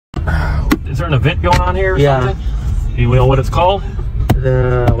Is there an event going on here or Yeah. something? You know what it's called?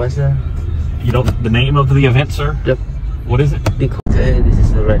 What's the? You know the name of the event, sir? Yep. What is it? Okay, this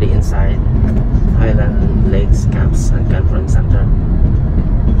is already inside Highland Lakes Camps and Conference Center.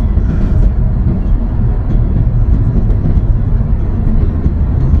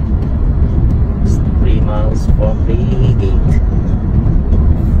 It's 3 miles from the gate.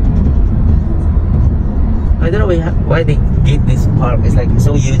 I don't know why they gate this park. It's like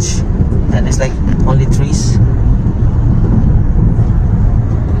so huge, and it's like only trees,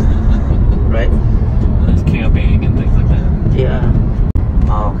 right? There's camping and things like that. Yeah.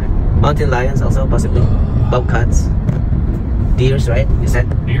 Oh, okay. Mountain lions also possibly. Bobcats. Deers, right? You said?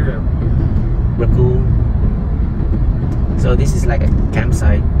 Deer. Raccoon. So this is like a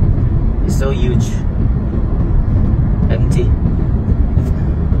campsite. It's so huge. Empty.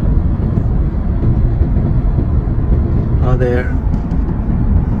 Oh, there.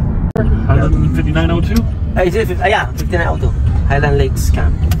 Highland 5902? Is it, yeah, 5902. Highland Lakes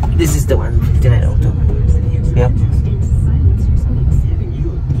Camp. This is the one, 5902. Yep.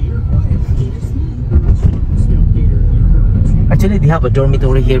 Actually, they have a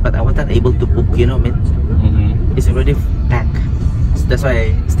dormitory here, but I was not able to book, you know what I mean? It's already packed. So that's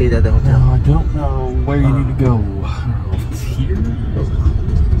why I stayed at the hotel. No, I don't know where you need to go. I don't know if it's here.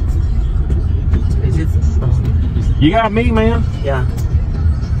 Is it? You got me, man. Yeah.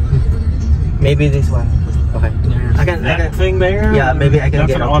 Maybe this one. Okay. I can thing there. Yeah, maybe I can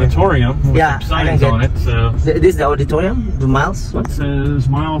That's get an auditorium with yeah, some signs on it. So this is the auditorium, the Miles. it says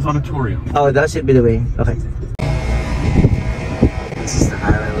Miles Auditorium. Oh, that should be the way. Okay. This is the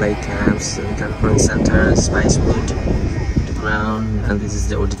Highland Lake Camps and Conference Center, Spicewood, the ground, and this is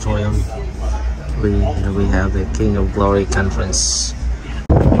the auditorium. We have the King of Glory Conference.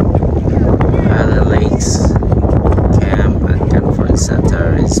 Highland Lakes Camp and Conference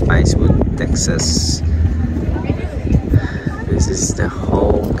Center in Spicewood, Texas. This is the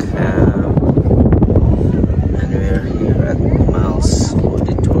whole camp, and we're here at Miles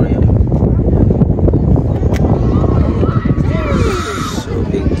Auditorium. So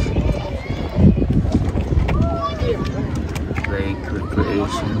big. Lake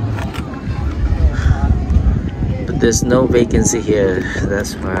recreation. But there's no vacancy here,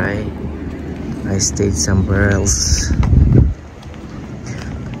 that's why I stayed somewhere else.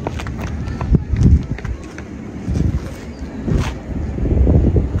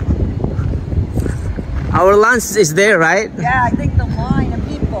 Our lunch is there, right? Yeah, I think the line of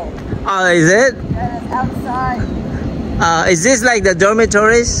people. Oh, is it? Yeah, it's outside. Is this like the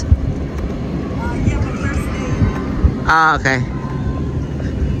dormitories? Yeah, but first name. Ah, okay.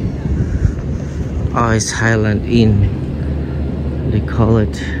 Oh, it's Highland Inn. They call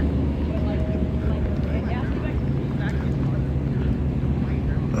it.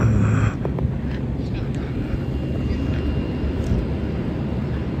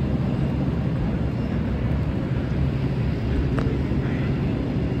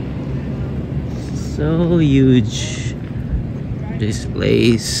 So huge, this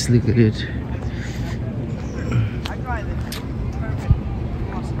place, look at it.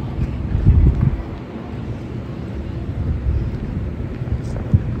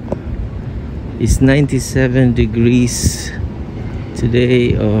 It's 97 degrees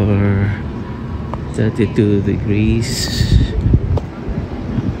today or 32 degrees.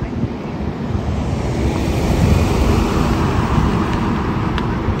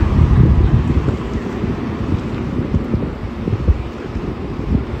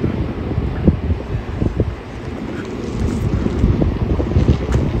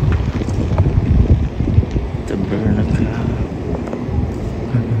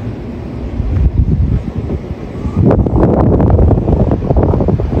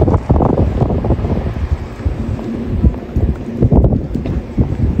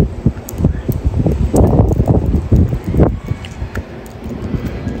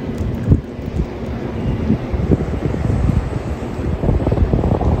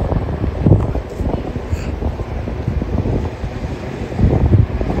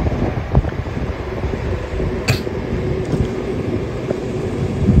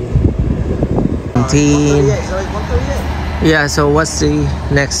 Yeah, so what's the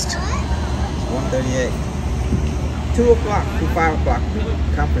next? 1:38. 2 o'clock to 5 o'clock.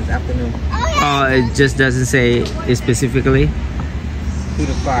 Conference afternoon. Oh, it just doesn't say specifically? 2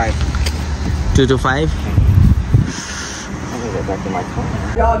 to 5. 2 to 5? I'm gonna go back to my car.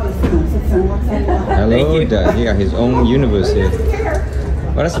 Hello, Dad. He got his own universe here.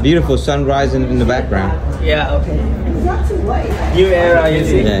 Well, that's a beautiful sunrise in the background. Yeah, okay. New era, you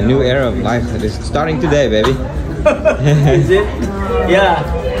see? Yeah, new era of life. It's starting today, baby. Is it?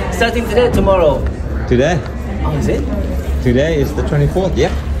 Yeah, starting today, tomorrow. Today. Oh, is it? Today is the 24th,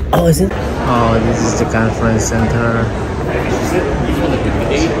 yeah. Oh, is it? Oh, this is the conference center.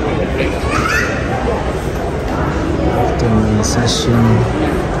 Afternoon session,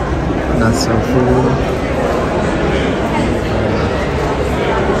 not so full.